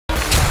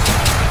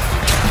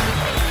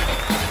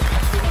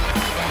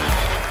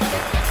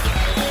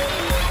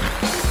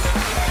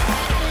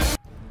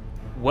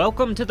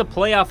Welcome to the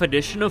playoff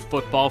edition of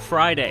Football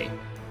Friday.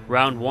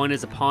 Round 1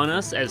 is upon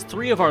us as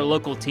 3 of our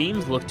local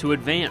teams look to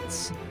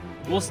advance.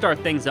 We'll start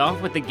things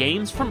off with the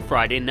games from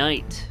Friday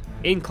night.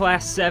 In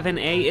Class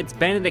 7A, it's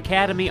Benet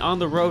Academy on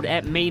the road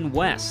at Maine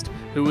West,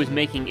 who is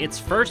making its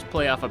first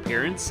playoff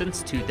appearance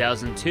since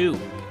 2002.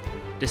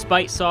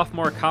 Despite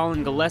sophomore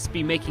Colin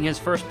Gillespie making his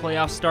first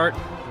playoff start,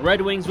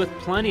 Red Wings with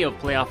plenty of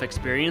playoff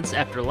experience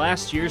after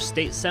last year's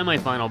state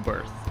semifinal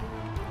berth.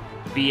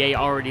 BA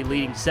already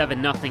leading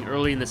 7-0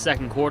 early in the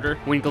second quarter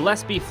when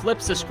Gillespie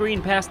flips a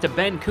screen pass to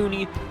Ben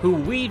Cooney, who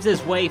weaves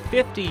his way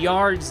 50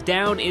 yards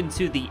down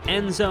into the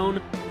end zone,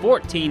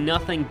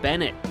 14-0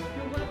 Benet.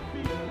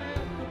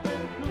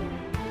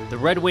 The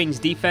Red Wings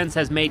defense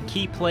has made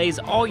key plays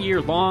all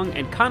year long,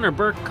 and Connor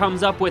Burke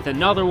comes up with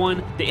another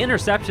one. The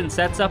interception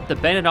sets up the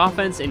Benet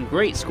offense in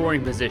great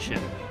scoring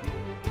position.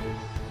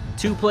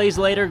 2 plays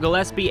later,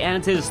 Gillespie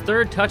adds his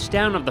third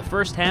touchdown of the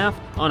first half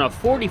on a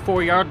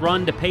 44-yard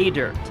run to pay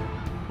dirt.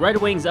 Red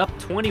Wings up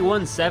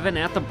 21-7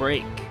 at the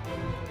break.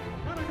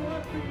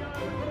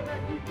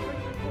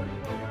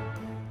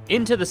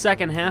 Into the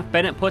second half,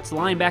 Benet puts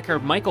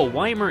linebacker Michael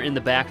Weimer in the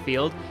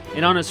backfield,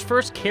 and on his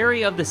first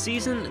carry of the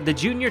season, the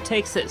junior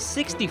takes it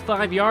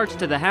 65 yards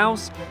to the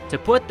house to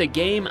put the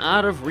game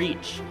out of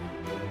reach.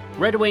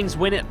 Red Wings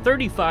win it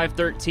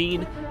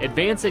 35-13,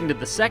 advancing to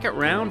the second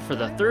round for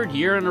the third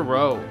year in a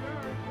row.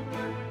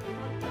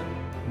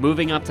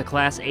 Moving up to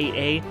Class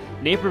 8A,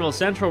 Naperville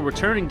Central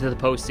returning to the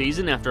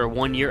postseason after a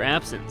 1-year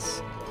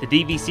absence. The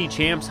DVC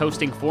champs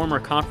hosting former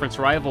conference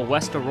rival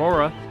West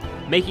Aurora,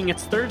 making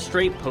its third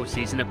straight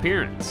postseason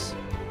appearance.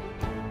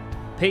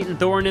 Peyton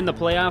Thorne in the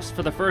playoffs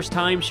for the first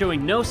time,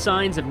 showing no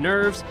signs of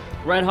nerves.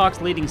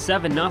 Redhawks leading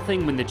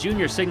 7-0 when the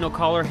junior signal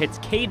caller hits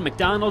Cade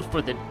McDonald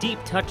for the deep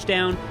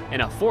touchdown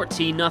and a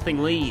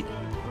 14-0 lead.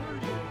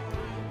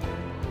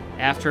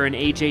 After an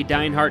A.J.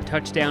 Deinhardt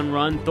touchdown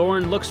run,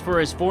 Thorne looks for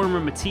his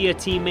former Mattia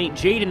teammate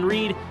Jaden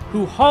Reed,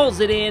 who hauls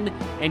it in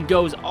and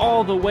goes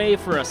all the way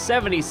for a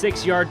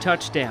 76-yard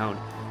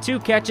touchdown. 2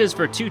 catches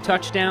for 2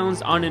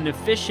 touchdowns on an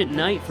efficient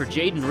night for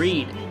Jaden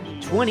Reed.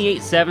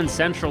 28-7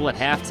 Central at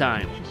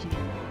halftime.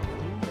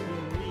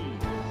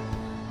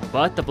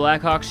 But the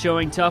Blackhawks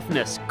showing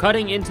toughness,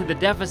 cutting into the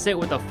deficit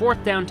with a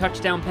 4th down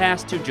touchdown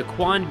pass to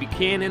Jaquan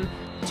Buchanan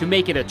to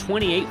make it a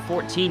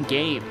 28-14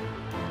 game.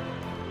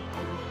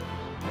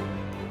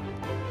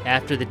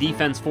 After the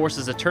defense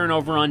forces a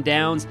turnover on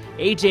downs,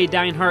 A.J.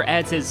 Deinhardt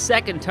adds his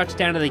second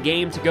touchdown of the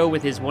game to go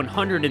with his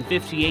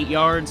 158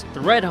 yards. The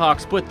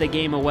Redhawks put the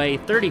game away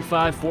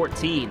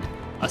 35-14.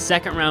 A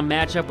second-round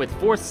matchup with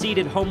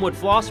 4th-seeded Homewood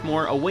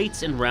Flossmoor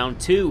awaits in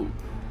round 2.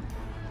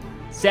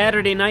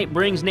 Saturday night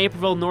brings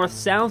Naperville North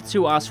south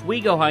to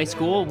Oswego High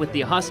School, with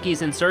the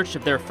Huskies in search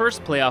of their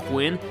first playoff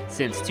win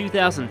since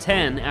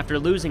 2010 after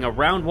losing a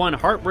round 1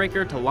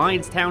 heartbreaker to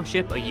Lyons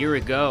Township a year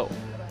ago.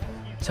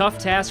 Tough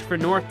task for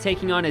North,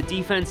 taking on a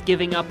defense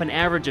giving up an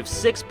average of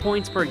 6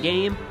 points per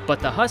game, but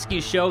the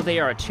Huskies show they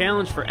are a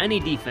challenge for any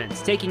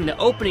defense, taking the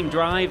opening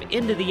drive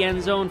into the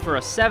end zone for a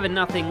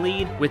 7-0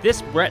 lead with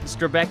this Brett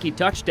Strabecki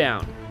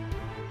touchdown.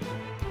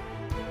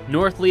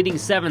 North leading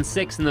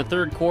 7-6 in the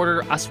third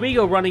quarter,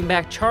 Oswego running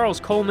back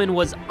Charles Coleman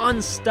was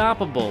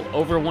unstoppable,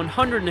 over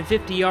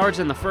 150 yards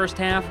in the first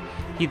half.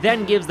 He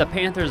then gives the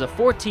Panthers a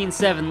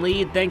 14-7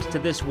 lead thanks to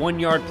this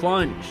 1-yard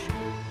plunge.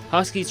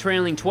 Huskies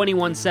trailing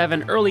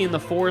 21-7 early in the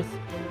fourth,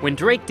 when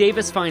Drake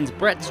Davis finds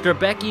Brett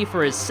Strabecki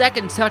for his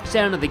second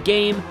touchdown of the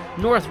game.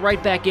 North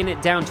right back in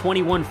it, down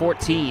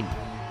 21-14.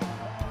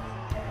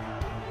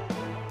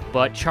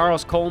 But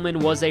Charles Coleman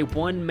was a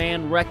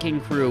one-man wrecking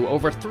crew,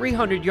 over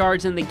 300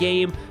 yards in the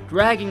game,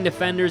 dragging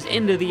defenders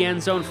into the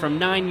end zone from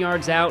 9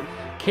 yards out,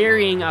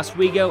 carrying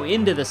Oswego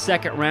into the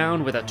second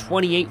round with a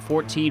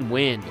 28-14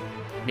 win.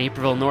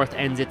 Naperville North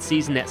ends its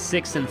season at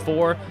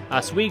 6-4.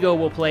 Oswego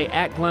will play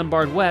at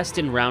Glenbard West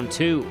in round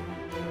 2.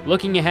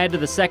 Looking ahead to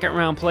the second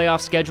round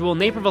playoff schedule,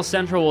 Naperville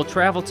Central will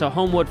travel to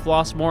Homewood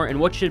Flossmoor in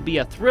what should be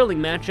a thrilling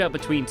matchup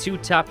between 2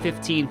 top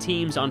 15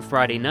 teams on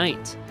Friday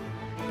night.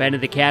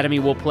 Benet Academy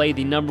will play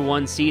the number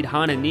 1 seed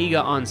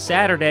Hononegah on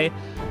Saturday,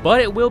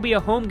 but it will be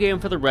a home game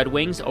for the Red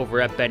Wings over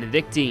at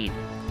Benedictine.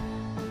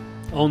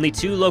 Only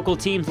 2 local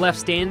teams left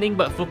standing,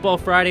 but Football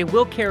Friday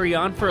will carry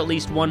on for at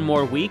least one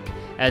more week.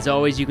 As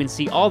always, you can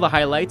see all the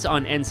highlights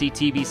on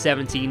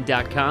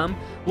nctv17.com.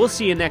 We'll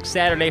see you next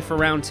Saturday for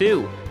round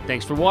 2.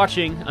 Thanks for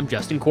watching. I'm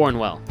Justin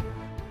Cornwell.